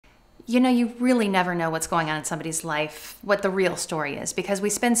You know, you really never know what's going on in somebody's life, what the real story is, because we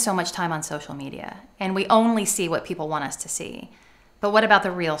spend so much time on social media and we only see what people want us to see. But what about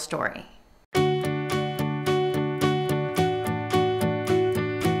the real story?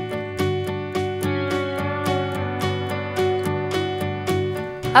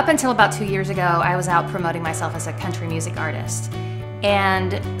 Up until about 2 years ago, I was out promoting myself as a country music artist,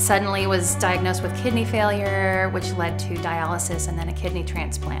 and suddenly was diagnosed with kidney failure, which led to dialysis and then a kidney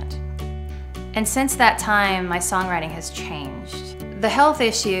transplant. And since that time, my songwriting has changed. The health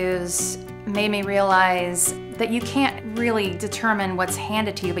issues made me realize that you can't really determine what's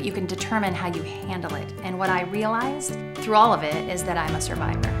handed to you, but you can determine how you handle it. And what I realized through all of it is that I'm a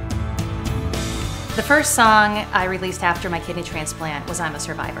survivor. The first song I released after my kidney transplant was I'm a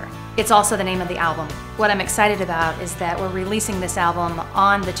Survivor. It's also the name of the album. What I'm excited about is that we're releasing this album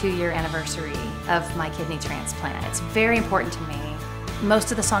on the 2-year anniversary of my kidney transplant. It's very important to me.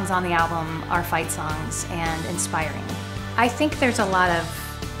 Most of the songs on the album are fight songs and inspiring. I think there's a lot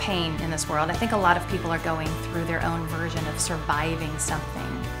of pain in this world. I think a lot of people are going through their own version of surviving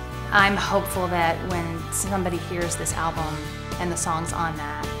something. I'm hopeful that when somebody hears this album and the songs on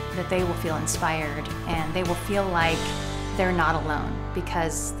that they will feel inspired and they will feel like they're not alone,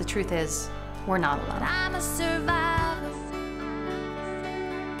 because the truth is, we're not alone. I'm a survivor.